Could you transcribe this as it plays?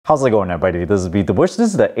How's it going, everybody? This is Beat the Bush. This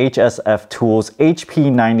is the HSFTOOLS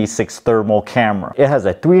HP96 thermal camera. It has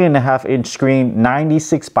a 3.5-inch screen,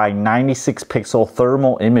 96 by 96 pixel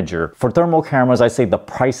thermal imager. For thermal cameras, I say the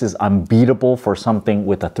price is unbeatable for something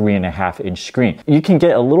with a 3.5-inch screen. You can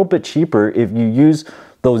get a little bit cheaper if you use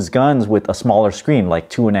those guns with a smaller screen like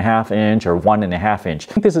 2.5-inch or 1.5-inch.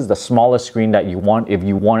 I think this is the smallest screen that you want if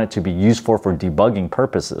you want it to be used for debugging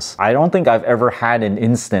purposes. I don't think I've ever had an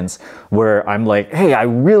instance where I'm like, hey, I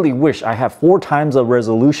really wish I have 4 times the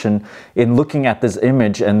resolution in looking at this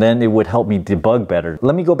image and then it would help me debug better.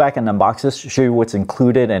 Let me go back and unbox this, show you what's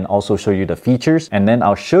included and also show you the features, and then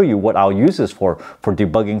I'll show you what I'll use this for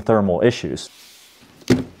debugging thermal issues.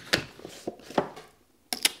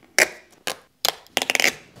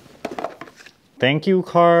 Thank you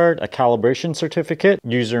card, a calibration certificate,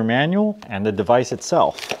 user manual, and the device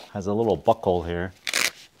itself has a little buckle here.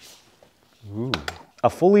 Ooh. A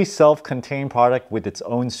fully self-contained product with its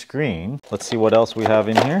own screen. Let's see what else we have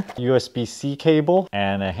in here. USB-C cable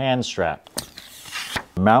and a hand strap.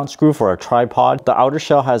 Mount screw for a tripod. The outer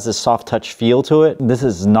shell has this soft touch feel to it. This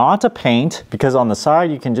is not a paint because on the side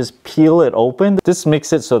you can just peel it open. This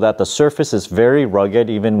makes it so that the surface is very rugged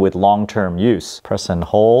even with long-term use. Press and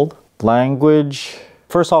hold. Language.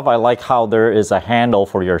 First off, I like how there is a handle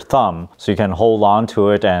for your thumb so you can hold on to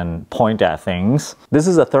it and point at things. This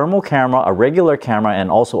is a thermal camera, a regular camera, and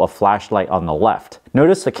also a flashlight on the left.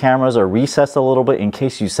 Notice the cameras are recessed a little bit in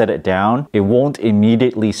case you set it down. It won't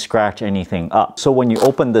immediately scratch anything up. So when you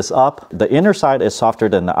open this up, the inner side is softer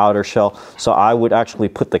than the outer shell. So I would actually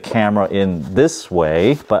put the camera in this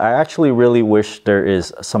way, but I actually really wish there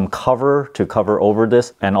is some cover to cover over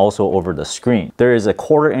this and also over the screen. There is a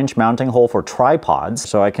 1/4-inch mounting hole for tripods,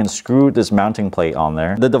 so I can screw this mounting plate on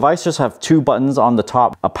there. The device just have 2 buttons on the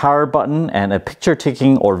top, a power button and a picture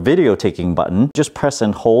taking or video taking button. Just press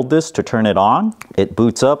and hold this to turn it on. It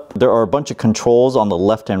boots up. There are a bunch of controls on the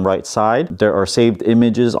left and right side. There are saved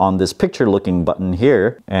images on this picture looking button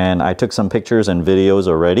here, and I took some pictures and videos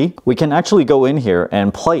already. We can actually go in here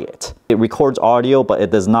and play it. It records audio, but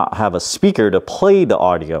it does not have a speaker to play the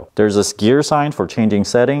audio. There's this gear sign for changing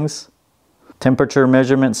settings, temperature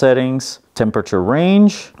measurement settings, temperature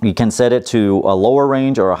range. You can set it to a lower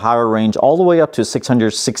range or a higher range all the way up to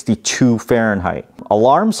 662 Fahrenheit.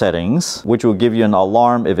 Alarm settings, which will give you an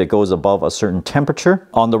alarm if it goes above a certain temperature.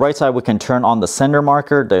 On the right side, we can turn on the sender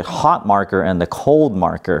marker, the hot marker, and the cold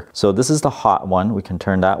marker. So this is the hot one. We can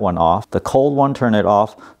turn that one off. The cold one, turn it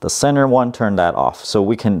off. The center one, turn that off. So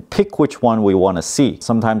we can pick which one we want to see.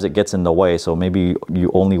 Sometimes it gets in the way, so maybe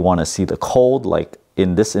you only want to see the cold, like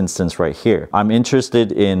in this instance right here. I'm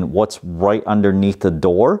interested in what's right underneath the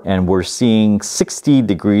door, and we're seeing 60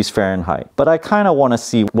 degrees Fahrenheit. But I kind of want to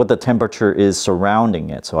see what the temperature is surrounding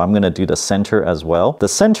it. So I'm going to do the center as well. The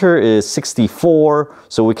center is 64,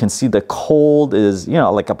 so we can see the cold is, you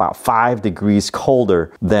know, like about 5 degrees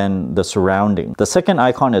colder than the surrounding. The second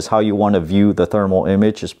icon is how you want to view the thermal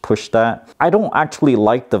image. Just push that. I don't actually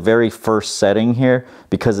like the very first setting here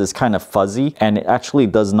because it's kind of fuzzy and it actually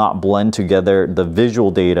does not blend together the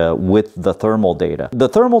visual data with the thermal data. The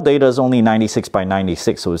thermal data is only 96 by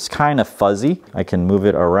 96, so it's kind of fuzzy. I can move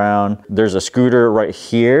it around. There's a scooter right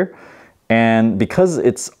here, and because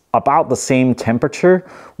it's about the same temperature,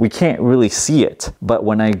 we can't really see it. But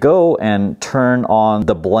when I go and turn on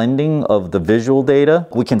the blending of the visual data,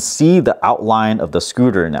 we can see the outline of the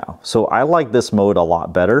scooter now. So I like this mode a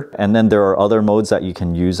lot better. And then there are other modes that you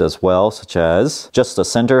can use as well, such as just the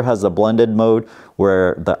center has the blended mode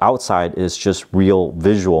where the outside is just real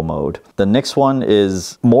visual mode. The next one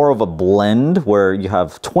is more of a blend where you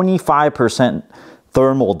have 25%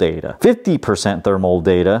 thermal data, 50% thermal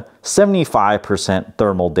data, 75%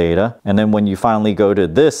 thermal data, and then when you finally go to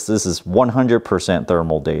this is 100%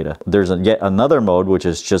 thermal data. There's yet another mode which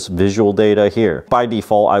is just visual data here. By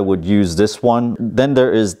default, I would use this one. Then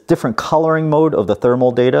there is different coloring mode of the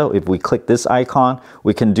thermal data. If we click this icon,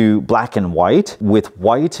 we can do black and white, with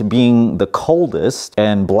white being the coldest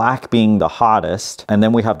and black being the hottest. And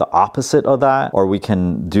then we have the opposite of that, or we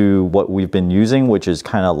can do what we've been using, which is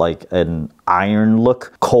kind of like an iron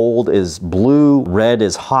look. Cold is blue, red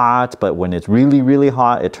is hot, but when it's really, really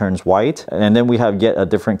hot, it turns white. And then we have yet a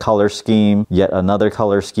different color scheme, yet another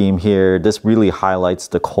color scheme here. This really highlights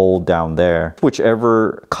the cold down there.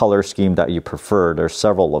 Whichever color scheme that you prefer, there's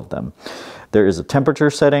several of them. There is a temperature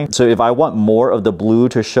setting. So if I want more of the blue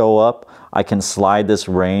to show up, I can slide this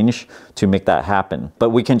range to make that happen. But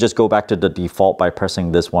we can just go back to the default by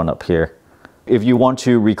pressing this one up here. If you want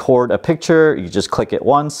to record a picture, you just click it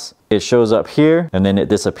once. It shows up here and then it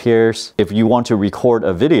disappears. If you want to record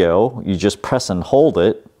a video, you just press and hold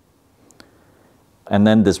it and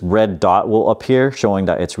then this red dot will appear showing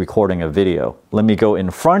that it's recording a video. Let me go in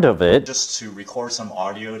front of it just to record some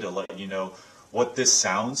audio to let you know what this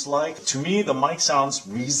sounds like. To me, the mic sounds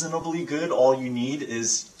reasonably good. All you need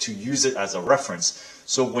is to use it as a reference.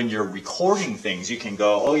 So when you're recording things, you can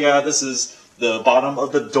go, oh yeah, this is the bottom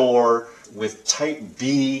of the door with type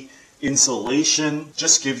B insulation.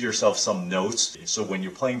 Just give yourself some notes so when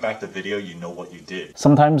you're playing back the video, you know what you did.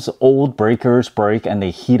 Sometimes old breakers break and they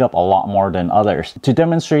heat up a lot more than others. To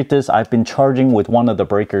demonstrate this, I've been charging with one of the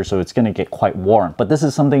breakers, so it's going to get quite warm. But this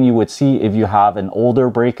is something you would see if you have an older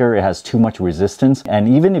breaker. It has too much resistance, and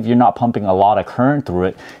even if you're not pumping a lot of current through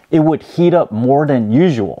it, it would heat up more than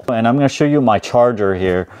usual. And I'm going to show you my charger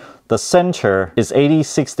here. The center is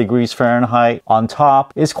 86 degrees Fahrenheit. On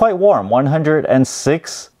top is quite warm,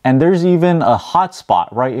 106. And there's even a hot spot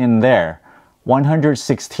right in there,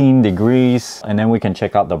 116 degrees. And then we can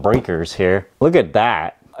check out the breakers here. Look at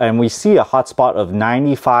that. And we see a hot spot of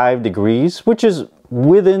 95 degrees, which is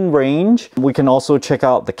within range. We can also check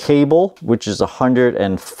out the cable, which is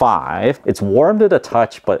 105. It's warm to the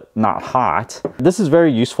touch, but not hot. This is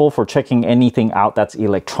very useful for checking anything out that's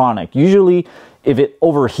electronic. Usually, if it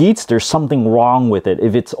overheats, there's something wrong with it.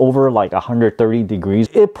 If it's over like 130 degrees,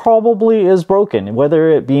 it probably is broken, whether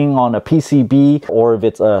it being on a PCB or if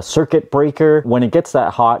it's a circuit breaker. When it gets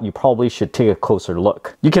that hot, you probably should take a closer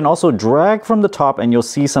look. You can also drag from the top and you'll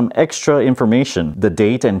see some extra information. The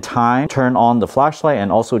date and time, turn on the flashlight,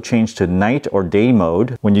 and also change to night or day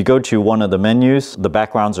mode. When you go to one of the menus, the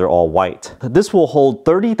backgrounds are all white. This will hold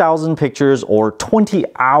 30,000 pictures or 20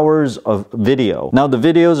 hours of video. Now the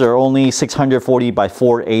videos are only 640 by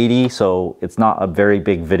 480, so it's not a very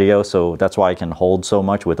big video, so that's why I can hold so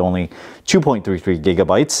much with only 2.33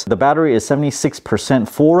 gigabytes. The battery is 76%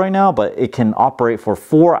 full right now, but it can operate for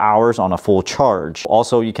 4 hours on a full charge.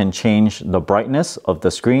 Also, you can change the brightness of the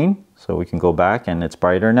screen, so we can go back and it's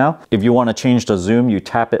brighter now. If you want to change the zoom, you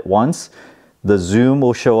tap it once. The zoom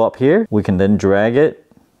will show up here. We can then drag it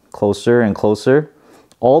closer and closer,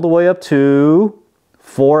 all the way up to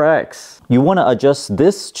 4x. You want to adjust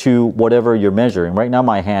this to whatever you're measuring. Right now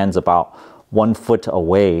my hand's about 1 foot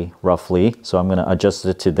away roughly, so I'm going to adjust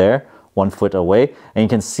it to there, 1 foot away, and you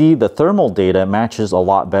can see the thermal data matches a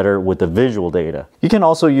lot better with the visual data. You can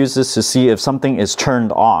also use this to see if something is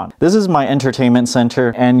turned on. This is my entertainment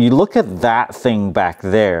center, and you look at that thing back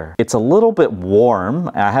there. It's a little bit warm.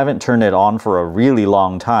 I haven't turned it on for a really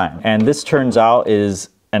long time. And this turns out is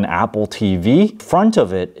an Apple TV. Front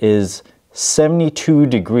of it is 72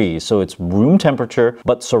 degrees, so it's room temperature,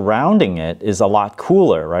 but surrounding it is a lot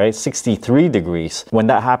cooler, right? 63 degrees. When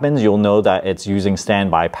that happens, you'll know that it's using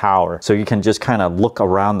standby power. So you can just kind of look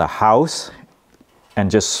around the house and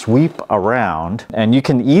just sweep around, and you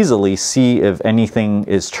can easily see if anything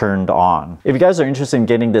is turned on. If you guys are interested in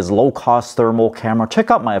getting this low-cost thermal camera, check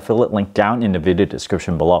out my affiliate link down in the video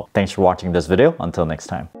description below. Thanks for watching this video. Until next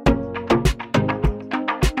time.